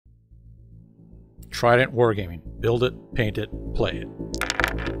Trident Wargaming. Build it, paint it, play it.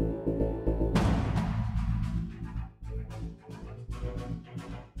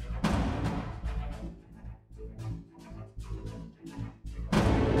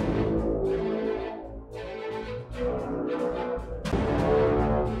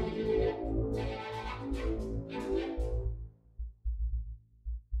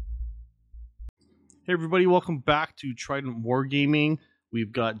 Hey everybody, welcome back to Trident Wargaming.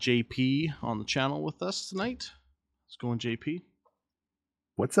 We've got JP on the channel with us tonight. How's it going, JP?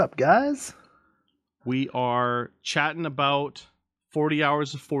 What's up, guys? We are chatting about 40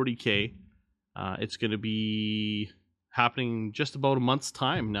 hours of 40K. It's going to be happening just about a month's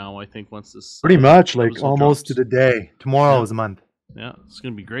time now, I think, once this... Pretty much, like episode almost drops. to the day. Tomorrow is a month. Yeah, it's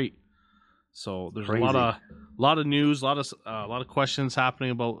going to be great. So there's Crazy. a lot of news, a lot of questions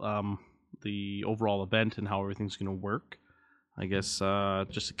happening about the overall event and how everything's going to work. I guess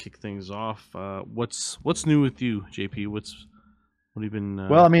just to kick things off, what's new with you, JP? What have you been?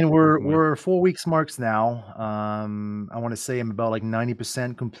 Well, I mean, working with? we're 4 weeks marks now. I want to say I'm about like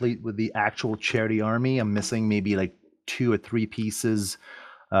 90% complete with the actual charity army. I'm missing maybe like 2 or 3 pieces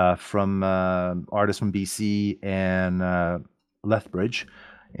from artists from BC and Lethbridge,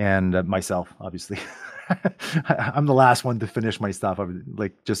 and myself, obviously. I'm the last one to finish my stuff. I would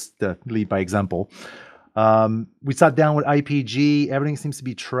like just lead by example. We sat down with IPG. Everything seems to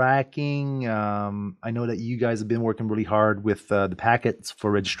be tracking. I know that you guys have been working really hard with the packets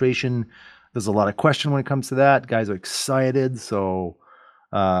for registration. There's a lot of question when it comes to that. Guys are excited. So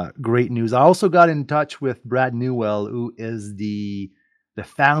great news. I also got in touch with Brad Newell, who is the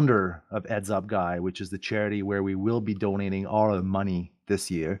founder of Heads Up Guy, which is the charity where we will be donating all the money this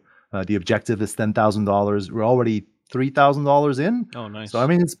year. The objective is $10,000. We're already $3,000 in. Oh, nice. So, I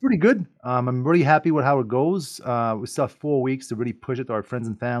mean, it's pretty good. I'm really happy with how it goes. We still have 4 weeks to really push it to our friends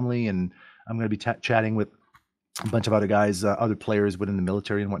and family. And I'm going to be chatting with a bunch of other guys, other players within the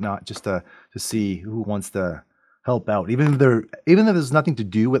military and whatnot, just to see who wants to help out. Even if there's nothing to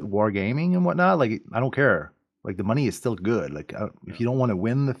do with wargaming and whatnot, like, I don't care. Like, the money is still good. Like, if you don't want to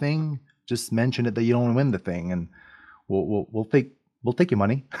win the thing, just mention it that you don't want to win the thing, and we'll take your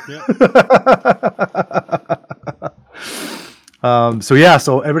money. Yeah.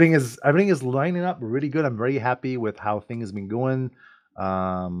 So everything is lining up really good. I'm very happy with how things have been going.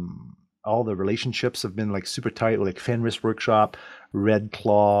 All the relationships have been like super tight with like Fenris Workshop, Red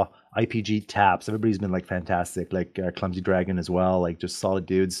Claw, IPG Taps. Everybody's been like fantastic, like Clumsy Dragon as well, like just solid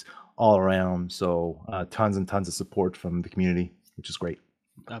dudes all around. So tons and tons of support from the community, which is great.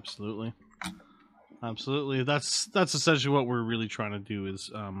 Absolutely. That's essentially what we're really trying to do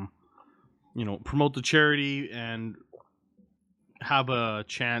is promote the charity and have a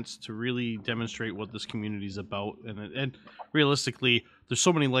chance to really demonstrate what this community is about. And realistically, there's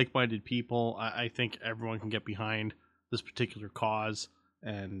so many like-minded people. I think everyone can get behind this particular cause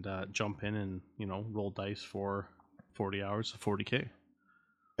and jump in and roll dice for 40 hours of 40K.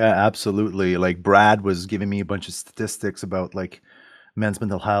 Yeah, absolutely. Like Brad was giving me a bunch of statistics about like men's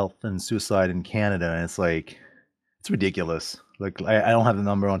mental health and suicide in Canada, and it's ridiculous. Like I don't have the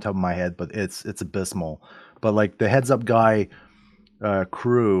number on top of my head, but it's abysmal. But like the Heads Up Guy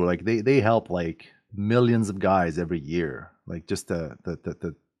crew, like they help like millions of guys every year. Like just the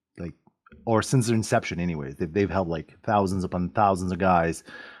like, or since their inception, anyways, they've helped like thousands upon thousands of guys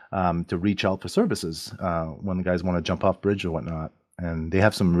to reach out for services when the guys want to jump off bridge or whatnot. And they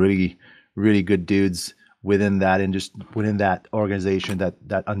have some really, really good dudes within that and just within that organization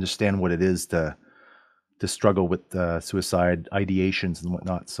that understand what it is to struggle with suicide ideations and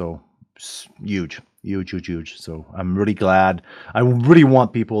whatnot. So huge. So I'm really glad. I really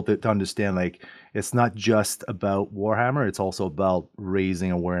want people to understand, like, it's not just about Warhammer, it's also about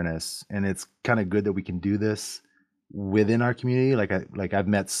raising awareness. And it's kind of good that we can do this within our community. I've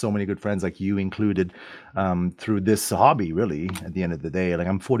met so many good friends, like you included, through this hobby. Really, at the end of the day, like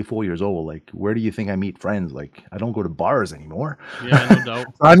I'm 44 years old. Like, where do you think I meet friends? Like, I don't go to bars anymore. Yeah, no doubt.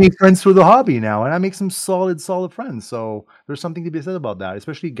 I meet friends through the hobby now, and I make some solid friends. So there's something to be said about that,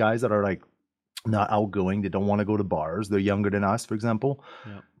 especially guys that are like not outgoing. They don't want to go to bars. They're younger than us, for example.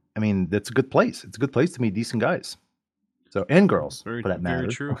 Yeah. I mean, that's a good place. It's a good place to meet decent guys. So, and girls, for that matter.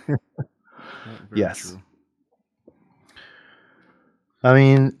 Very true. Yes. True. I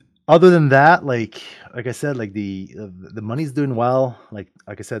mean, other than that, like I said, like the money's doing well. Like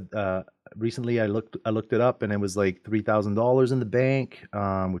I said, recently I looked it up, and it was like $3,000 in the bank,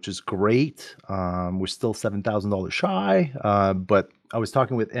 which is great. We're still $7,000 shy, but I was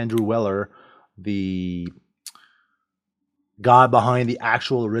talking with Andrew Weller, the guy behind the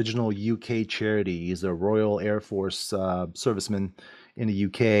actual original UK charity. He's a Royal Air Force serviceman in the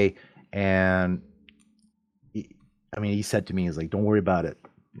UK, and I mean, he said to me, he's like, don't worry about it.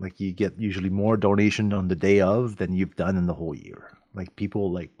 Like, you get usually more donation on the day of than you've done in the whole year. Like,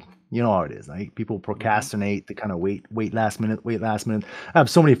 people, like, you know how it is. Like, people procrastinate. They kind of wait last minute, wait last minute. I have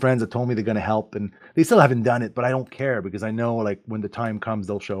so many friends that told me they're going to help, and they still haven't done it, but I don't care because I know, like, when the time comes,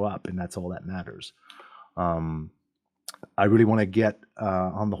 they'll show up, and that's all that matters. I really want to get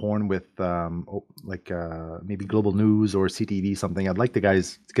on the horn with maybe Global News or CTV, something. I'd like the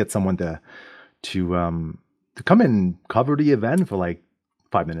guys to get someone to come and cover the event for like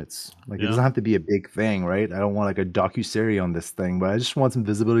 5 minutes. Like, it doesn't have to be a big thing, right? I don't want like a docuseries on this thing, but I just want some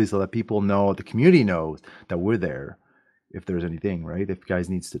visibility so that people know, the community knows that we're there. If there's anything, right? If guys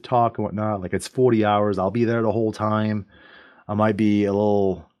needs to talk and whatnot, like, it's 40 hours. I'll be there the whole time. I might be a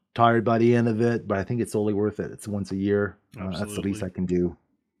little tired by the end of it, but I think it's totally worth it. It's once a year. That's the least I can do.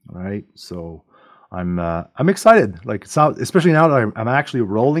 All right. So I'm excited. Like, it's not, especially now that I'm actually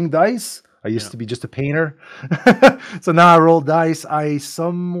rolling dice. I used to be just a painter. So now I roll dice. I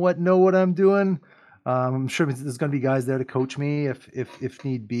somewhat know what I'm doing. I'm sure there's going to be guys there to coach me if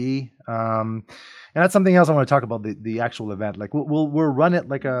need be. And that's something else I want to talk about, the actual event. Like, we'll run it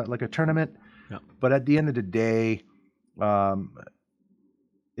like a tournament, but at the end of the day,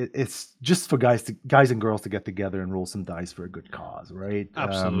 it's just for guys and girls to get together and roll some dice for a good cause, right?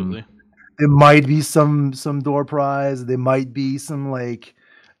 Absolutely. There might be some door prize. There might be some like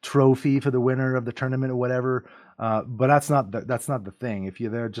trophy for the winner of the tournament or whatever. But that's not the thing. If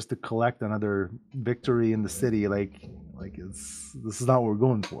you're there just to collect another victory in the city, like this is not what we're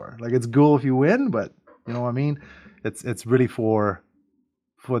going for. Like, it's cool if you win, but you know what I mean? It's really for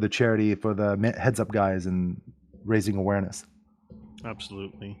the charity, for the heads up guys, and raising awareness.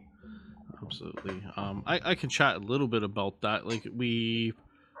 Absolutely. I can chat a little bit about that. Like,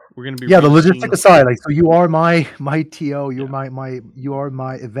 we're going to be the logistic aside, like, so you are my TO, you're you are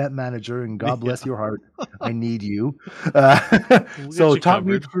my event manager, and God bless your heart. I need you. So talk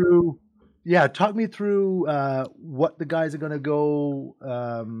me through what the guys are going to go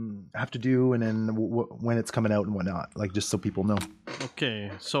have to do, and then when it's coming out and whatnot, like, just so people know.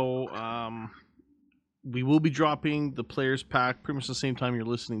 Okay, so we will be dropping the players pack pretty much the same time you're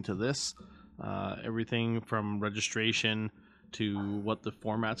listening to this. Everything from registration to what the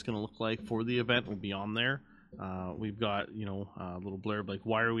format's going to look like for the event will be on there. We've got, a little blurb like,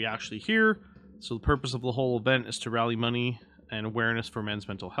 why are we actually here? So the purpose of the whole event is to rally money and awareness for men's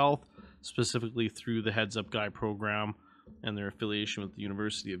mental health, specifically through the Heads Up Guy program and their affiliation with the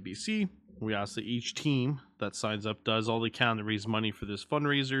University of BC. We ask that each team that signs up does all they can to raise money for this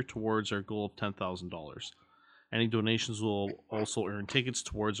fundraiser towards our goal of $10,000. Any donations will also earn tickets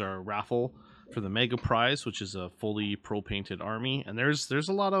towards our raffle for the mega prize, which is a fully pro-painted army. And there's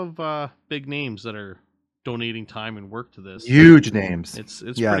a lot of big names that are donating time and work to this. Huge names. It's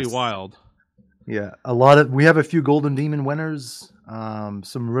pretty wild. Yeah, we have a few Golden Demon winners,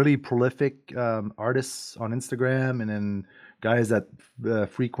 some really prolific artists on Instagram, and then guys that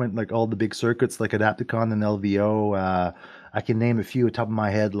frequent like all the big circuits like Adapticon and LVO. I can name a few at the top of my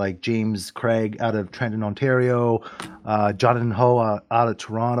head, like James Craig out of Trenton, Ontario, Jonathan Ho out of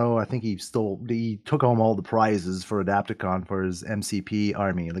Toronto. I think he took home all the prizes for Adapticon for his MCP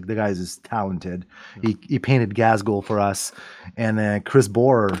army. Like, the guy's is talented. He painted Gazgul for us. And then Chris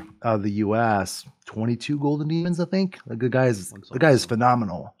Bohr out of the US, 22 Golden Demons, I think. Like, the guy is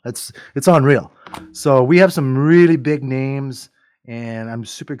phenomenal. It's unreal. So we have some really big names, and I'm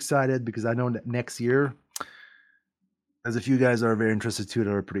super excited because I know that next year there's a few guys that are very interested too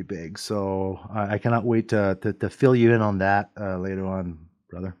that are pretty big. So I cannot wait to fill you in on that later on,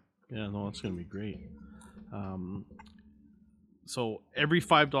 brother. Yeah, no, it's going to be great. So every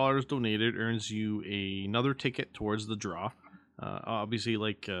 $5 donated earns you another ticket towards the draw. Obviously,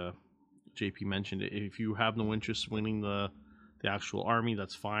 like JP mentioned, if you have no interest in winning the actual army,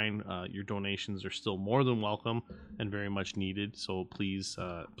 that's fine. Your donations are still more than welcome and very much needed. So please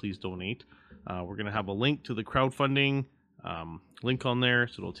donate. We're going to have a link to the crowdfunding link on there,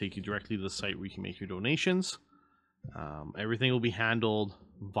 so it'll take you directly to the site where you can make your donations. Everything will be handled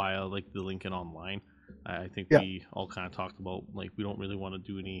via like the Lincoln Online. I think we all kind of talked about, like, we don't really want to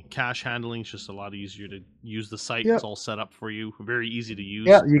do any cash handling. It's just a lot easier to use the site. It's all set up for you, very easy to use.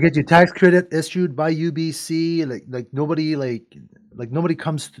 Yeah, you get your tax credit issued by UBC. Nobody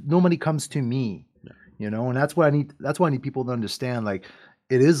comes to me, and that's why I need people to understand, like,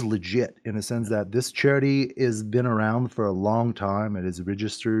 it is legit in the sense that this charity has been around for a long time. It is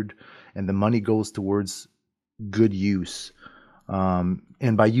registered, and the money goes towards good use.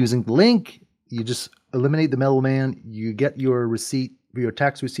 And by using the link, you just eliminate the middleman. You get your receipt, your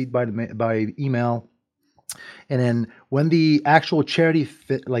tax receipt by email, and then when the actual charity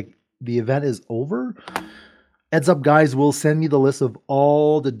the event is over, Heads up, guys, will send me the list of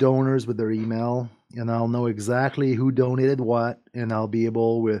all the donors with their email, and I'll know exactly who donated what, and I'll be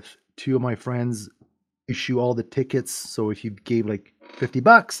able, with two of my friends, issue all the tickets. So if you gave like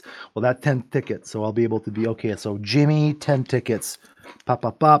 $50, well, that's 10 tickets. So I'll be able to be, okay, so Jimmy, 10 tickets,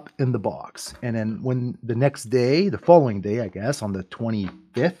 pop in the box. And then when the next day, the following day, I guess, on the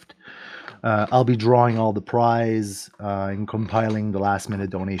 25th, I'll be drawing all the prize and compiling the last minute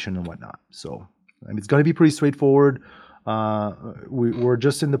donation and whatnot. So it's going to be pretty straightforward. We're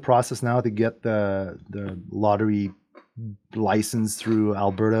just in the process now to get the lottery license through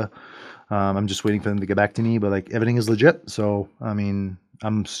Alberta. I'm just waiting for them to get back to me, but like everything is legit. So I mean,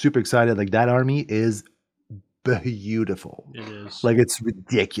 I'm super excited. Like that army is beautiful. It is. Like it's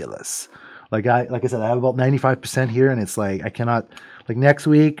ridiculous. Like I said, I have about 95% here, and it's like I cannot. Like next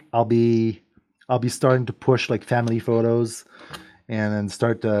week, I'll be starting to push like family photos, and then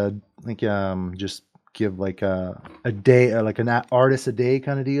start to like just give like a day, like an artist a day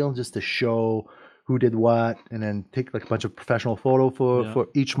kind of deal, just to show who did what, and then take like a bunch of professional photo for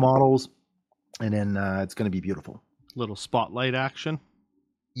each models, and then it's gonna be beautiful. Little spotlight action.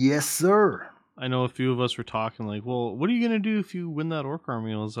 Yes, sir. I know a few of us were talking like, well, what are you gonna do if you win that orc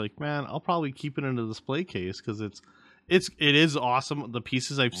army? And I was like, man, I'll probably keep it in a display case because it is awesome. The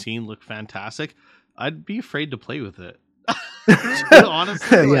pieces I've seen look fantastic. I'd be afraid to play with it.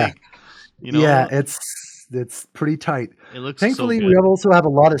 Honestly, like, you know, yeah, it's pretty tight. It looks. Thankfully, so we also have a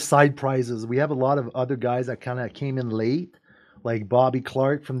lot of side prizes. We have a lot of other guys that kind of came in late, like Bobby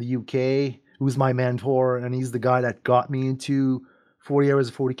Clark from the UK, who's my mentor, and he's the guy that got me into 40 hours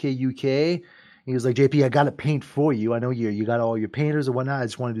of 40K UK. He was like, JP, I got to paint for you. I know you got all your painters and whatnot. I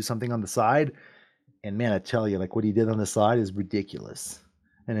just want to do something on the side. And man, I tell you, like what he did on the side is ridiculous.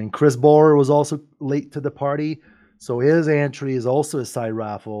 And then Chris Borer was also late to the party. So his entry is also a side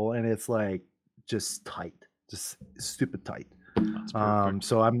raffle, and it's like just tight, just stupid tight.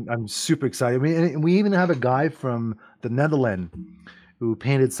 So I'm super excited. We even have a guy from the Netherlands who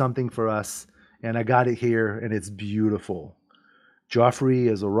painted something for us, and I got it here, and it's beautiful. Joffrey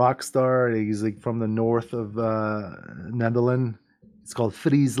is a rock star. He's like from the north of Netherlands. It's called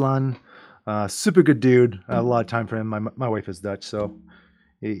Friesland. Super good dude. I have a lot of time for him. My wife is Dutch, so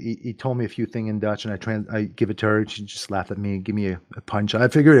he told me a few things in Dutch, and I give it to her. She just laughed at me and give me a punch. I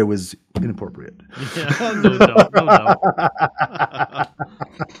figured it was inappropriate. Yeah, no doubt, no doubt.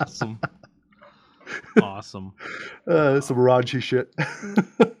 Awesome. Some raunchy shit.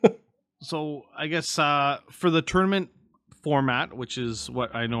 So I guess for the tournament format, which is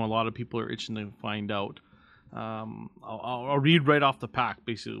what I know a lot of people are itching to find out, I'll read right off the pack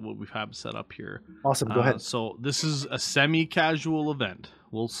basically what we've had set up here. Awesome, go ahead. So this is a semi-casual event.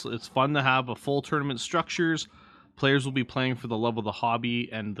 It's fun to have a full tournament structures. Players will be playing for the love of the hobby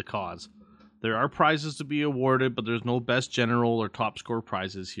and the cause. There are prizes to be awarded, but there's no best general or top score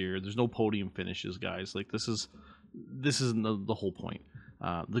prizes here. There's no podium finishes, guys. Like this is the whole point.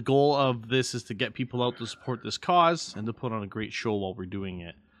 The goal of this is to get people out to support this cause and to put on a great show while we're doing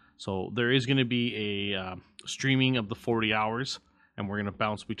it. So there is going to be a streaming of the 40 hours, and we're going to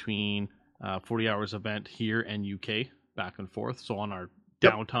bounce between 40 hours event here and UK back and forth. So on our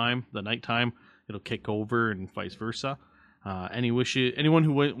downtime, the nighttime, it'll kick over and vice versa. Anyone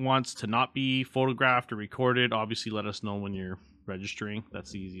who wants to not be photographed or recorded, obviously let us know when you're registering. That's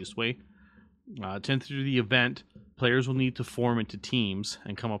the easiest way. To enter the event, players will need to form into teams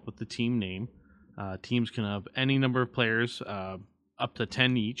and come up with the team name. Teams can have any number of players, up to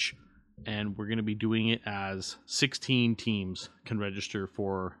 10 each, and we're going to be doing it as 16 teams can register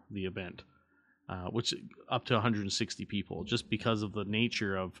for the event, which up to 160 people, just because of the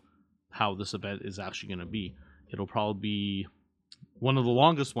nature of how this event is actually going to be. It'll probably be one of the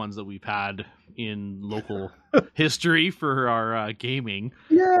longest ones that we've had in local history for our gaming.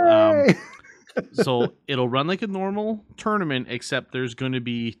 Yay! So it'll run like a normal tournament, except there's going to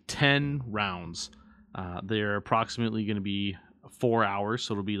be 10 rounds. They're approximately going to be 4 hours,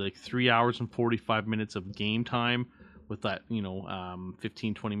 so it'll be like 3 hours and 45 minutes of game time with that,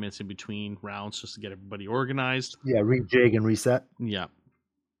 15-20 minutes in between rounds just to get everybody organized. Yeah, rejig and reset. Yeah.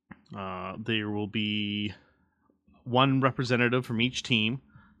 There will be one representative from each team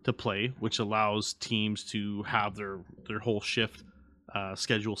to play, which allows teams to have their whole shift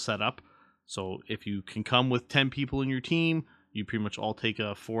schedule set up. So if you can come with 10 people in your team, you pretty much all take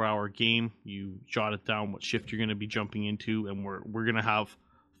a 4-hour game. You jot it down what shift you're going to be jumping into, and we're going to have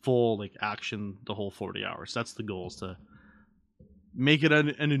full action the whole 40 hours. That's the goal, is to make it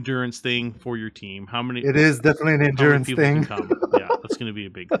an endurance thing for your team. It is definitely an endurance thing. Yeah, that's going to be a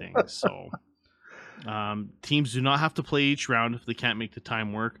big thing. So teams do not have to play each round if they can't make the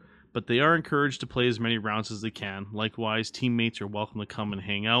time work, but they are encouraged to play as many rounds as they can. Likewise, teammates are welcome to come and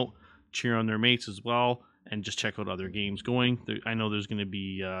hang out, cheer on their mates as well, and just check out other games going. I know there's going to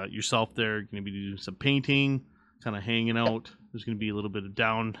be yourself there, going to be doing some painting, kind of hanging out. There's going to be a little bit of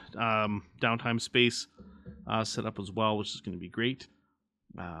downtime space set up as well, which is going to be great.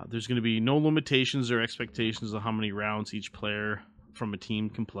 There's going to be no limitations or expectations of how many rounds each player from a team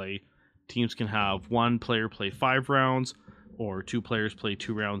can play. Teams can have one player play 5 rounds, or 2 players play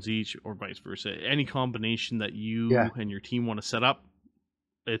 2 rounds each, or vice versa. Any combination that you and your team want to set up,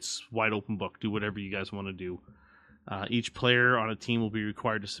 it's wide open book. Do whatever you guys want to do. Each player on a team will be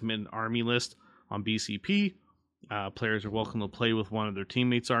required to submit an army list on BCP. Players are welcome to play with one of their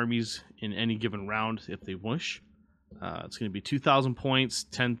teammates' armies in any given round if they wish. It's going to be 2,000 points,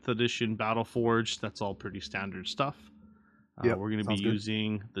 10th edition Battleforged. That's all pretty standard stuff. We're going to be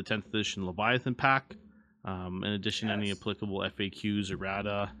using the 10th edition Leviathan pack. In addition to any applicable FAQs,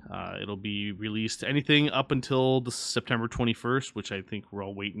 errata, it'll be released anything up until the September 21st, which I think we're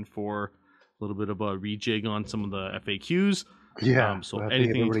all waiting for. A little bit of a rejig on some of the FAQs. So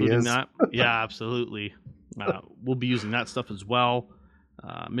anything including that. Yeah, absolutely. We'll be using that stuff as well.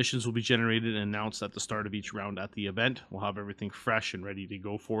 Missions will be generated and announced at the start of each round at the event. We'll have everything fresh and ready to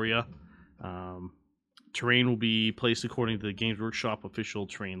go for you. Terrain will be placed according to the Games Workshop official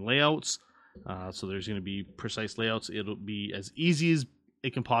terrain layouts. So there's going to be precise layouts. It'll be as easy as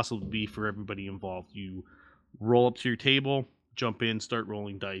it can possibly be for everybody involved. You roll up to your table, jump in, start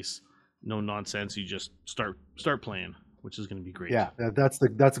rolling dice. No nonsense. You just start playing, which is going to be great. Yeah, that's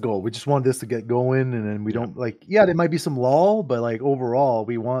the goal. We just want this to get going, and then we don't there might be some lull, but like overall,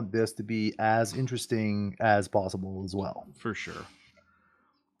 we want this to be as interesting as possible as well. For sure.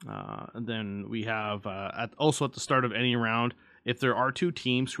 And then we have also at the start of any round, if there are 2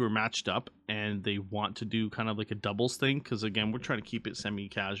 teams who are matched up and they want to do kind of like a doubles thing, because again, we're trying to keep it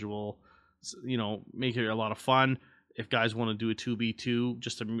semi-casual, make it a lot of fun. If guys want to do a 2v2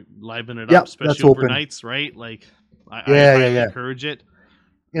 just to liven it up, especially overnights, right? Like, I encourage it.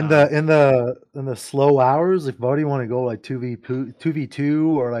 In the slow hours, if buddy want to go like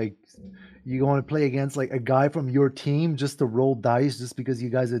 2v2 or like you want to play against like a guy from your team just to roll dice just because you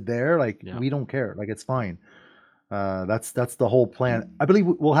guys are there, we don't care. Like, it's fine. That's the whole plan. I believe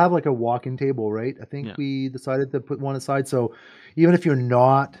we'll have like a walk-in table, right? I think we decided to put one aside. So even if you're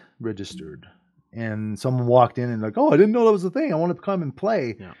not registered and someone walked in and like, oh, I didn't know that was a thing, I want to come and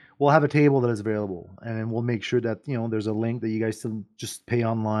play. We'll have a table that is available, and then we'll make sure that there's a link that you guys can just pay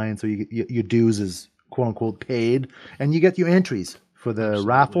online, so your dues is quote unquote paid, and you get your entries for the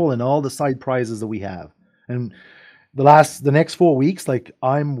raffle and all the side prizes that we have. And the next 4 weeks, like,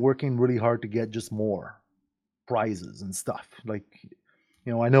 I'm working really hard to get just more prizes and stuff. Like,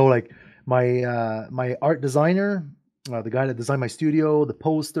 I know like my art designer, the guy that designed my studio, the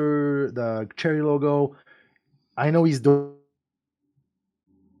poster, the cherry logo, I know he's doing.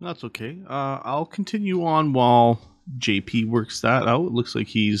 That's okay. I'll continue on while JP works that out. It looks like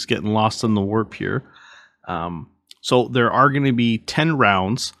he's getting lost in the warp here. So there are going to be 10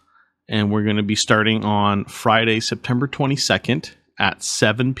 rounds, and we're going to be starting on Friday, September 22nd at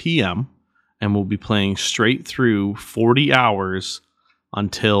 7 p.m., and we'll be playing straight through 40 hours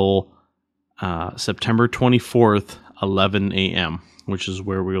until September 24th, 11 a.m., which is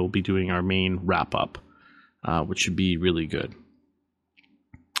where we'll be doing our main wrap-up, which should be really good.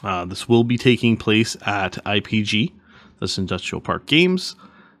 This will be taking place at IPG, this Industrial Park Games.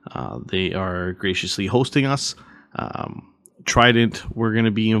 They are graciously hosting us. Trident, we're going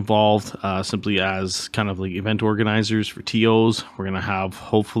to be involved simply as kind of like event organizers for TOs. We're going to have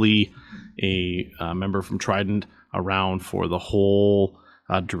hopefully a member from Trident around for the whole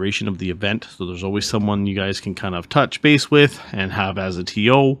duration of the event. So there's always someone you guys can kind of touch base with and have as a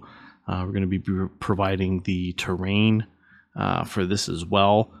TO. We're going to be providing the terrain for this as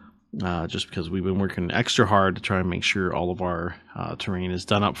well, just because we've been working extra hard to try and make sure all of our terrain is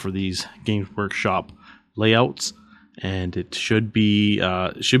done up for these Games Workshop layouts, and it should be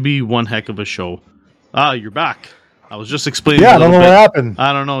one heck of a show. You're back. I was just explaining. Yeah, I don't know what happened.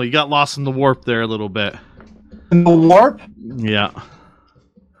 I don't know. You got lost in the warp there a little bit. In the warp? Yeah.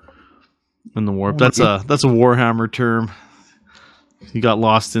 In the warp. That's a Warhammer term. You got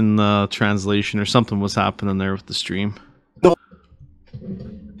lost in the translation, or something was happening there with the stream.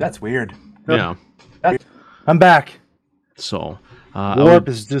 That's weird. Yeah. I'm back. So warp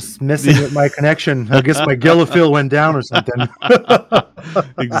is just missing with my connection. I guess my Gillifil went down or something.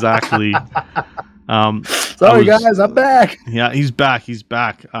 Exactly. Sorry guys, I'm back. Yeah, he's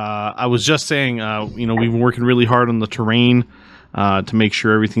back. I was just saying, we've been working really hard on the terrain to make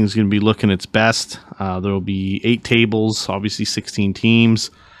sure everything's going to be looking its best. There will be 8 tables, obviously 16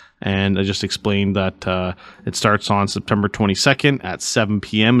 teams, And I just explained that it starts on September 22nd at 7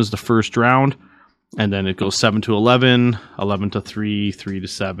 p.m. is the first round. And then it goes 7 to 11, 11 to 3, 3 to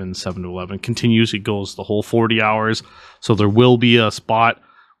 7, 7 to 11. Continues. It goes the whole 40 hours. So there will be a spot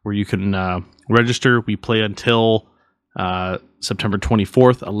where you can register. We play until September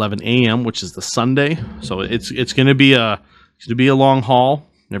 24th, 11 a.m., which is the Sunday. So it's going to be a long haul.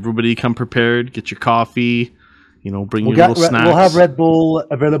 Everybody come prepared. Get your coffee. Bring your little snacks. We'll have Red Bull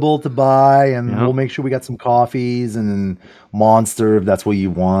available to buy, and we'll make sure we got some coffees and then Monster if that's what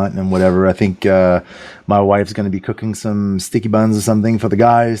you want, and whatever. I think my wife's going to be cooking some sticky buns or something for the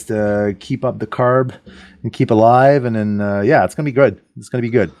guys to keep up the carb and keep alive. And then it's going to be good. It's going to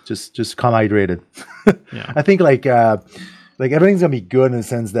be good. Just come hydrated. I think like everything's going to be good in the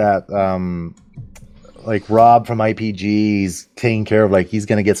sense that like Rob from IPG is taking care of, like, he's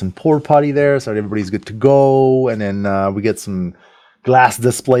going to get some porta potty there so everybody's good to go. And then we get some glass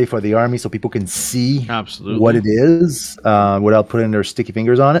display for the army so people can see what it is without putting their sticky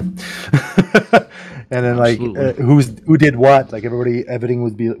fingers on it. And then like who did what, like everything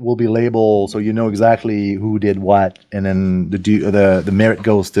will be labeled so you know exactly who did what, and then the merit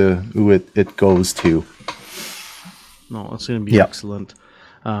goes to who it goes to. No, it's going to be excellent.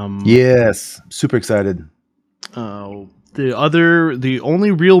 Yes, super excited. The only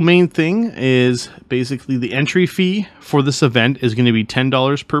real main thing is basically the entry fee for this event is going to be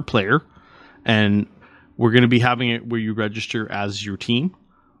 $10 per player, and we're going to be having it where you register as your team.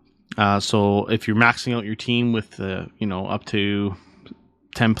 So if you're maxing out your team with up to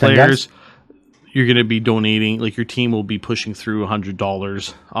 10 players, you're going to be donating, like your team will be pushing through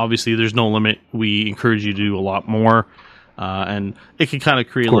 $100. Obviously, there's no limit. We encourage you to do a lot more. And it can kind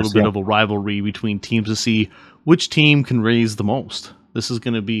of create a little bit of a rivalry between teams to see which team can raise the most. This is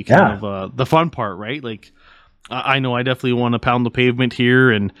going to be kind of the fun part, right? Like, I know I definitely want to pound the pavement here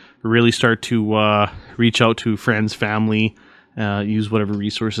and really start to reach out to friends, family, use whatever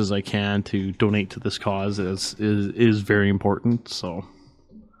resources I can to donate to this cause. Is very important. So.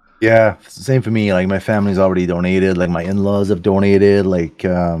 Yeah, same for me. Like, my family's already donated. Like, my in-laws have donated, like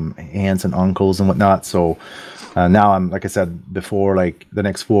aunts and uncles and whatnot. So now I'm, like I said before, like the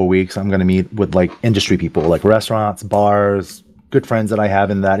next 4 weeks, I'm going to meet with like industry people, like restaurants, bars, good friends that I have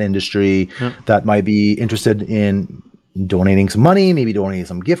in that industry that might be interested in donating some money, maybe donating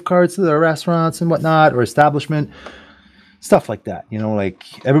some gift cards to their restaurants and whatnot, or establishment, stuff like that. Like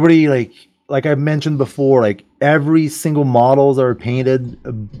everybody, like I mentioned before, like every single models that are painted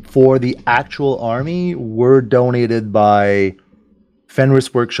for the actual army were donated by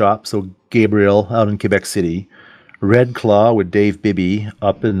Fenris Workshop, so Gabriel out in Quebec City, Red Claw with Dave Bibby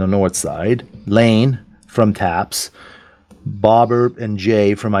up in the north side, Lane from TAPS, Bobber and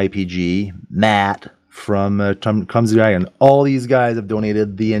Jay from IPG, Matt from Clumsy Guy, and all these guys have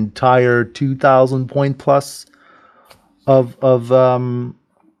donated the entire 2,000 point plus of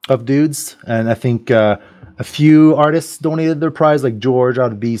dudes. And I think a few artists donated their prize, like George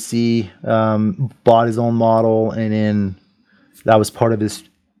out of BC bought his own model, and then that was part of his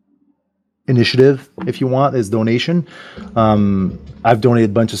initiative, if you want, his donation. I've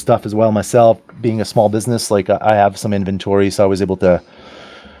donated a bunch of stuff as well myself. Being a small business, like I have some inventory, so I was able to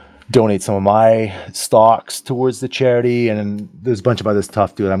donate some of my stocks towards the charity. And then there's a bunch of other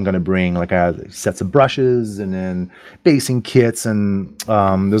stuff too that I'm going to bring, like I have sets of brushes and then basing kits. And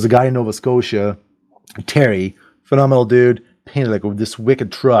there's a guy in Nova Scotia, Terry, phenomenal dude, painted like this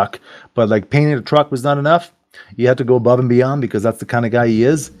wicked truck, but like painting a truck was not enough. You had to go above and beyond because that's the kind of guy he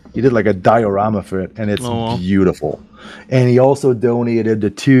is. He did like a diorama for it, and it's beautiful. And he also donated the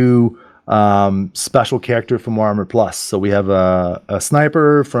 2 special character from Warhammer Plus. So we have a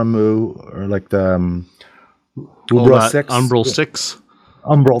sniper from or like the Umbral 6. Umbral 6.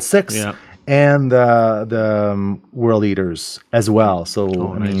 Umbral 6. Yeah. And the World Eaters as well.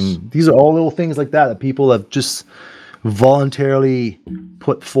 So, I mean, these are all little things like that people have just voluntarily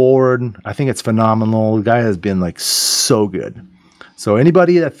put forward. I think it's phenomenal. The guy has been like so good. So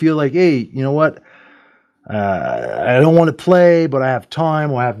anybody that feel like, hey, you know what, I don't want to play, but I have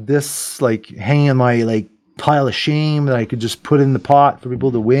time, or I have this like hanging in my like pile of shame that I could just put in the pot for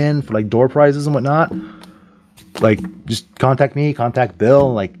people to win for like door prizes and whatnot, like just contact me, contact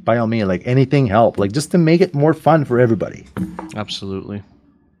Bill, like by all means, like anything help, like just to make it more fun for everybody. Absolutely.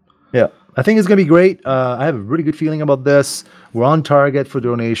 Yeah, I think it's going to be great. I have a really good feeling about this. We're on target for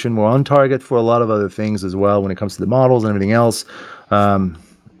donation. We're on target for a lot of other things as well when it comes to the models and everything else.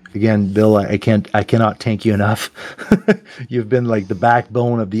 Again, Bill, I cannot thank you enough. You've been like the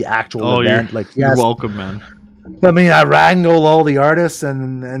backbone of the actual event. You're welcome, man. I mean, I wrangle all the artists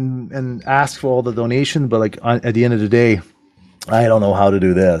and ask for all the donation, but like at the end of the day, I don't know how to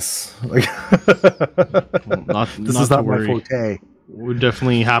do this. Like, Not this not is to not my worry. forte. We're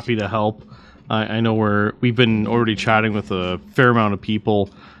definitely happy to help. I know we've been already chatting with a fair amount of people.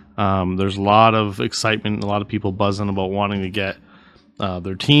 There's a lot of excitement, a lot of people buzzing about wanting to get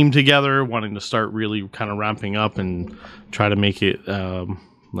their team together, wanting to start really kind of ramping up and try to make it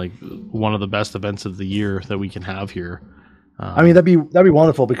like one of the best events of the year that we can have here. I mean, that'd be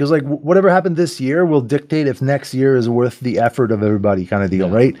wonderful, because like whatever happened this year will dictate if next year is worth the effort of everybody, kind of deal,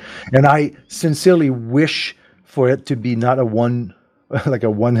 Yeah. right? And I sincerely wish for it to be not a like a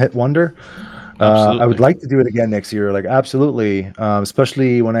one-hit wonder. I would Absolutely. like to do it again next year, like absolutely,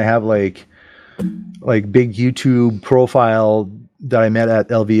 especially when I have like big YouTube profile that I met at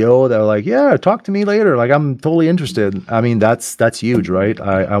LVO that are like, yeah, talk to me later. Like, I'm totally interested. I mean, that's huge, right?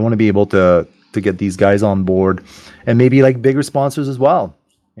 I want to be able to get these guys on board, and maybe like bigger sponsors as well.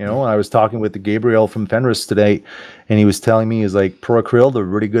 You know, I was talking with the Gabriel from Fenris today, and he was telling me, he's like, Pro Acryl, they're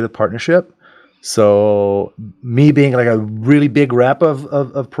really good at partnership. So me being like a really big rep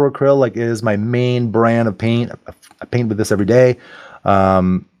of Pro Acryl, like it is my main brand of paint. I paint with this every day.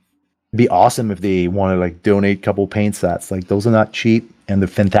 It'd be awesome if they want to like donate a couple paint sets. Like, those are not cheap and they're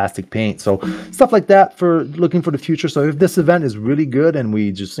fantastic paint. So stuff like that for looking for the future. So if this event is really good and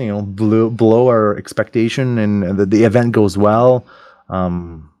we just, you know, blow our expectation, and the event goes well,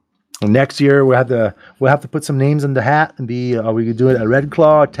 next year we'll have to put some names in the hat and be, are we gonna do it at Red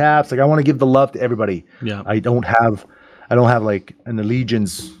Claw, Taps? Like, I want to give the love to everybody. Yeah. I don't have like an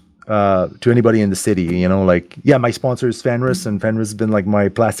allegiance to anybody in the city, you know. Like, yeah, my sponsor is Fenris, and Fenris has been like my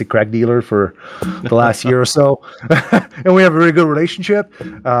plastic crack dealer for the last year or so, and we have a very good relationship.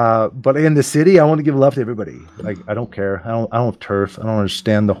 But in the city, I want to give love to everybody. Like, I don't care. I don't have turf. I don't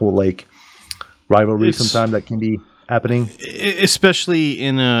understand the whole like rivalry sometimes that can be happening, especially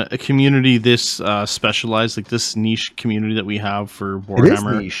in a community this specialized, like this niche community that we have for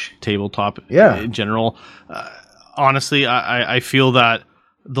Warhammer niche. tabletop Yeah. in general. Honestly, I feel that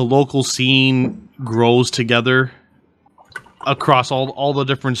the local scene grows together across all the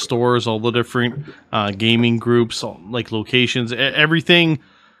different stores, all the different gaming groups, like locations. Everything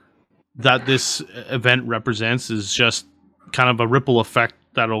that this event represents is just kind of a ripple effect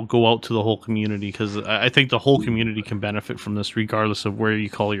that'll go out to the whole community, because I think the whole community can benefit from this, regardless of where you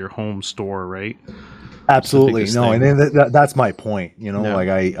call your home store, right? Absolutely. No, thing. and then that's my point. You know, Yeah. like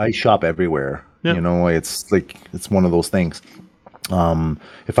I shop everywhere. Yeah. You know, it's like, it's one of those things.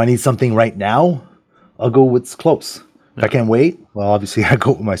 If I need something right now, I'll go what's close. If I can't wait, well, obviously I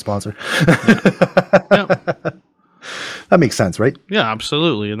go with my sponsor. Yeah. That makes sense, right? Yeah,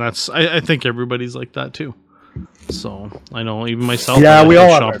 absolutely. And that's, I think everybody's like that too. So I know even myself, Yeah, I we like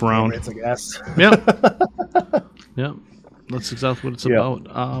all to have shop our around. favorites, I guess. Yeah. Yeah. That's exactly what it's Yeah.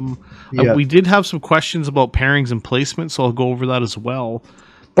 about. Yeah. We did have some questions about pairings and placement, so I'll go over that as well.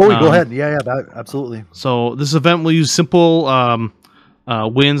 Oh, go ahead. Yeah, absolutely. So this event will use simple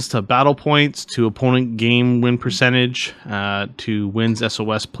wins to battle points, to opponent game win percentage, to wins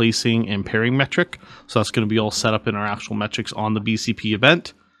SOS placing and pairing metric. So that's going to be all set up in our actual metrics on the BCP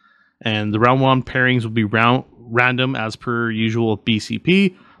event. And the round one pairings will be random as per usual with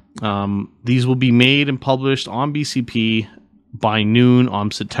BCP. These will be made and published on BCP by noon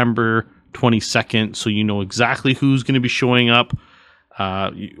on September 22nd, so you know exactly who's going to be showing up,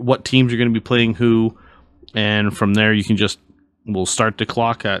 what teams are going to be playing who, and from there we'll start the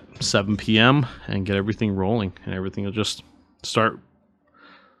clock at 7 p.m. and get everything rolling, and everything will just start.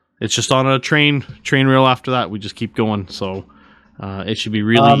 It's just on a train rail after that. We just keep going, so it should be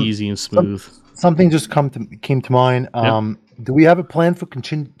really easy and smooth. Something just came to mind. Do we have a plan for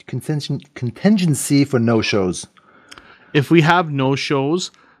contingency for no shows? If we have no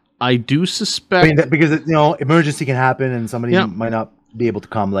shows, I do suspect. I mean, because emergency can happen and somebody might not be able to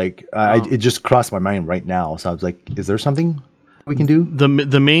come. Like, it just crossed my mind right now. So I was like, is there something we can do?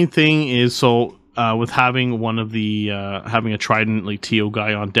 The main thing is, with having one of the having a Trident like TO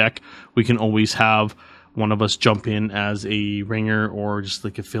guy on deck, we can always have one of us jump in as a ringer or just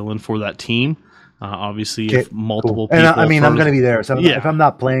like a fill-in for that team. Obviously, if multiple people... And I'm going to be there. So if I'm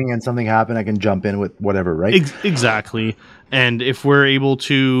not playing and something happened, I can jump in with whatever, right? Exactly. And if we're able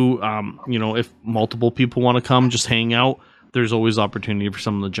to, if multiple people want to come, just hang out, there's always opportunity for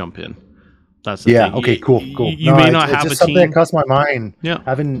someone to jump in. That's the thing. Okay, cool. You may not have a something team. That crossed my mind. Yeah.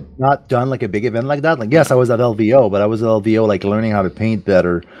 Having not done like a big event like that. Like, yes, I was at LVO, but I was at LVO like learning how to paint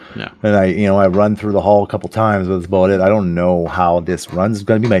better. Yeah. And I run through the hall a couple times. That's about it. I don't know how this runs. It's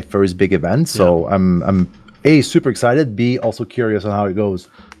going to be my first big event, so I'm A, super excited. B, also curious on how it goes.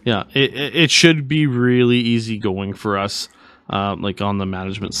 Yeah, it should be really easy going for us, like on the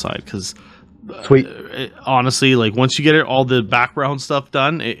management side, because Sweet. Honestly, like once you get all the background stuff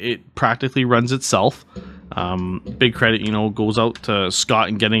done, it practically runs itself. Big credit, goes out to Scott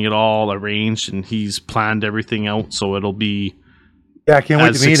and getting it all arranged, and he's planned everything out, so it'll be I can't wait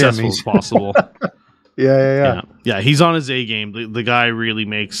as to meet him. successful as possible. Yeah. He's on his A game. The guy really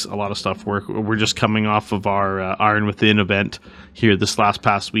makes a lot of stuff work. We're just coming off of our Iron Within event here this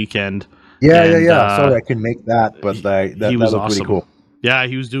past weekend. Sorry, I couldn't make that, but that was looked awesome. really cool. Yeah,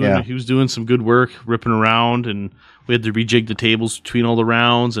 he was doing some good work, ripping around, and we had to rejig the tables between all the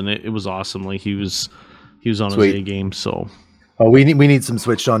rounds, and it was awesome. Like he was on his A game. So we need some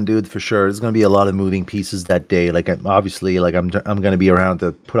switched on dudes for sure. There's going to be a lot of moving pieces that day. Like I'm going to be around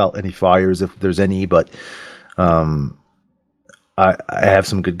to put out any fires if there's any, but I have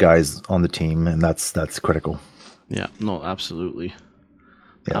some good guys on the team, and that's critical. Yeah, no, absolutely.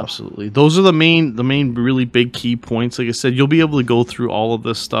 Yeah. Absolutely. Those are the main really big key points. Like I said, you'll be able to go through all of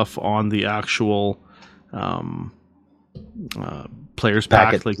this stuff on the actual players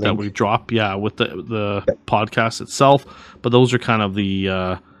pack like that we drop, with the podcast itself. But those are kind of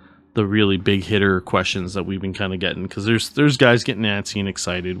the really big hitter questions that we've been kind of getting, because there's guys getting antsy and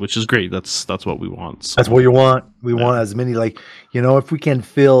excited, which is great. That's what we want. So. That's what you want. We want as many, if we can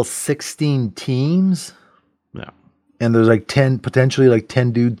fill 16 teams. Yeah. And there's potentially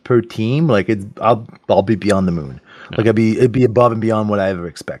 10 dudes per team. I'll be beyond the moon. Yeah. It'd be above and beyond what I ever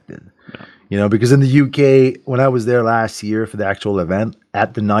expected. Yeah. Because in the UK, when I was there last year for the actual event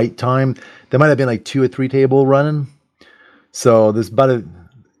at the night time, there might have been 2 or 3 table running. So there's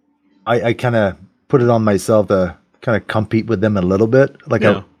I kind of put it on myself to kind of compete with them a little bit.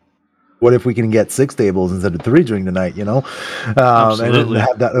 What if we can get 6 tables instead of 3 during the night, and then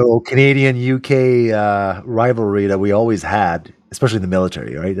have that little Canadian-UK rivalry that we always had, especially in the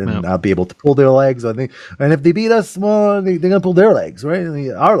military, right? And I'll be able to pull their legs. I think, and if they beat us, well, they're gonna pull their legs, right?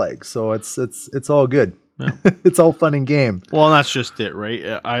 Our legs. So it's all good. Yeah. It's all fun and game. Well, and that's just it,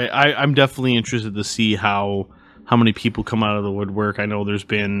 right? I'm definitely interested to see how many people come out of the woodwork. I know there's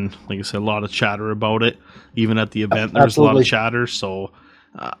been, like I said, a lot of chatter about it. Even at the event, there's a lot of chatter. So.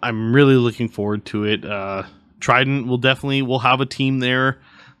 I'm really looking forward to it. Trident we'll have a team there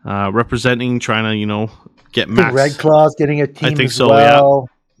representing, trying to get Max. Red Claw's getting a team. I think as so. Well.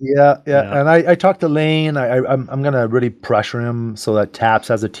 Yeah. And I talked to Lane. I'm gonna really pressure him so that Taps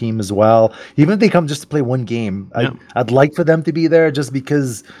has a team as well. Even if they come just to play one game, I'd like for them to be there just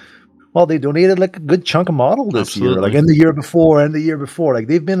because. Well, they donated a good chunk of model this year, and the year before,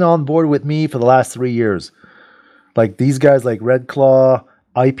 they've been on board with me for the last 3 years. These guys Red Claw,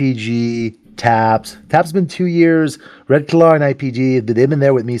 IPG, Taps. Taps been 2 years. Red Claw and IPG, they've been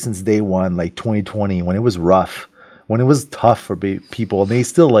there with me since day one, 2020, when it was rough, when it was tough for people. And they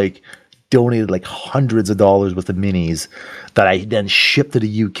still donated hundreds of dollars worth of minis that I then shipped to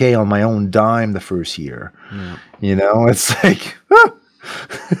the UK on my own dime the first year. Yeah. It's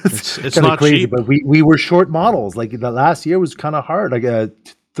it's kind of crazy, cheap. But we were short models. The last year was kind of hard.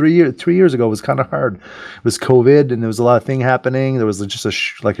 3 years ago was kind of hard. It was COVID, and there was a lot of thing happening. There was just a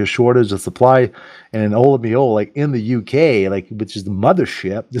shortage of supply, and all of in the UK, which is the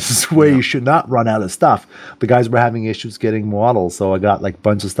mothership, this is where you should not run out of stuff. The guys were having issues getting models, so I got a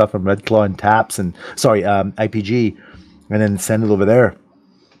bunch of stuff from Red Claw and Taps and IPG, and then send it over there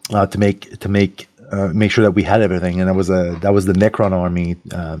to make sure that we had everything. And that was the Necron army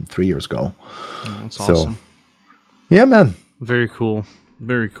 3 years ago. That's awesome. Yeah, man. Very cool.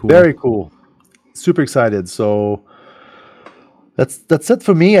 Very cool. Very cool. Super excited. So that's it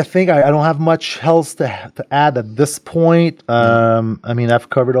for me. I think I don't have much else to add at this point. I've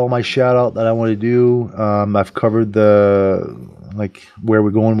covered all my shout out that I want to do. I've covered where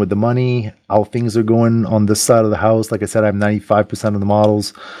we're going with the money, how things are going on this side of the house. Like I said, I have 95% of the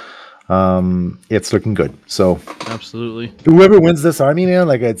models. It's looking good. So absolutely. Whoever wins this army, man,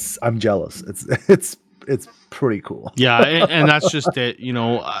 I'm jealous. It's pretty cool. Yeah, and that's just it.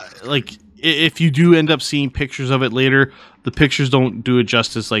 If you do end up seeing pictures of it later, the pictures don't do it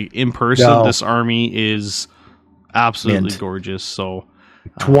justice. In person, no. This army is absolutely gorgeous. So,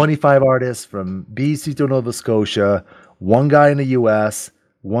 25 artists from BC to Nova Scotia, one guy in the US,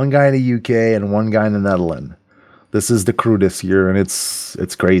 one guy in the UK, and one guy in the Netherlands. This is the crew this year, and it's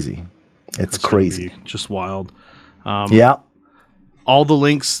crazy. It's crazy. Just wild. Yeah. All the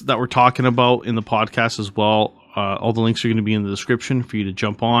links that we're talking about in the podcast as well, all the links are going to be in the description for you to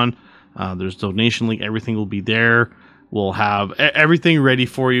jump on. There's a donation link. Everything will be there. We'll have everything ready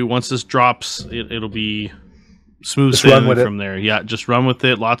for you. Once this drops, it'll be smooth sailing from there. Yeah, just run with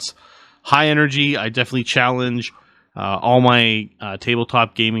it. Lots high energy. I definitely challenge all my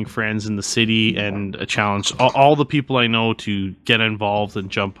tabletop gaming friends in the city, and challenge all the people I know to get involved and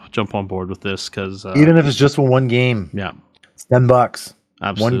jump on board with this. Because even if it's just for one game, yeah, it's $10.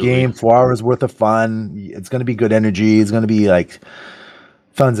 absolutely. One game, 4 hours worth of fun. It's going to be good energy. It's going to be like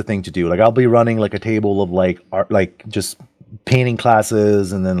fun's a thing to do. Like I'll be running like a table of like art, like just painting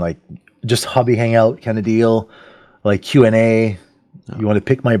classes, and then like just hobby hangout kind of deal, like Q&A. You want to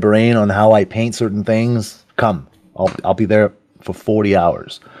pick my brain on how I paint certain things? Come, I'll be there for 40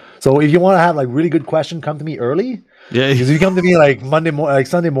 hours. So if you want to have like really good question, come to me early. Yeah, Because if you come to me like like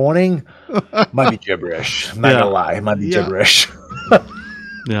Sunday morning, might be gibberish. I'm not gonna lie, it might be gibberish.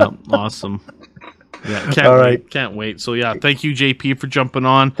 Yeah, awesome. Yeah, can't wait. So yeah, thank you, JP, for jumping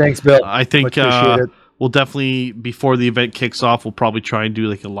on. Thanks, Bill. I think we'll definitely, before the event kicks off, we'll probably try and do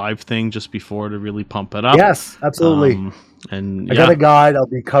like a live thing just before to really pump it up. Yes, absolutely. And I got a guide. I'll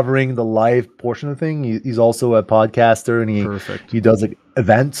be covering the live portion of the thing. He's also a podcaster, and he does like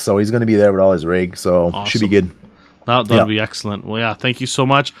events, so he's going to be there with all his rig. So awesome. Should be good. That'll be excellent. Well, yeah, thank you so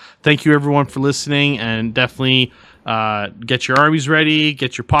much. Thank you everyone for listening, and definitely get your armies ready,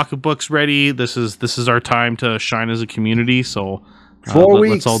 get your pocketbooks ready. This is our time to shine as a community. So 4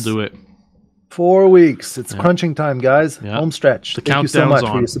 weeks. Let's all do it. 4 weeks. It's crunching time, guys. Yeah. Home stretch. The Thank you so much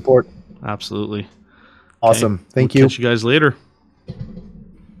countdown's for your support. Absolutely. Awesome. Okay. Thank We'll you. catch you guys later.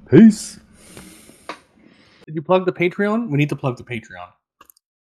 Peace. Did you plug the Patreon? We need to plug the Patreon.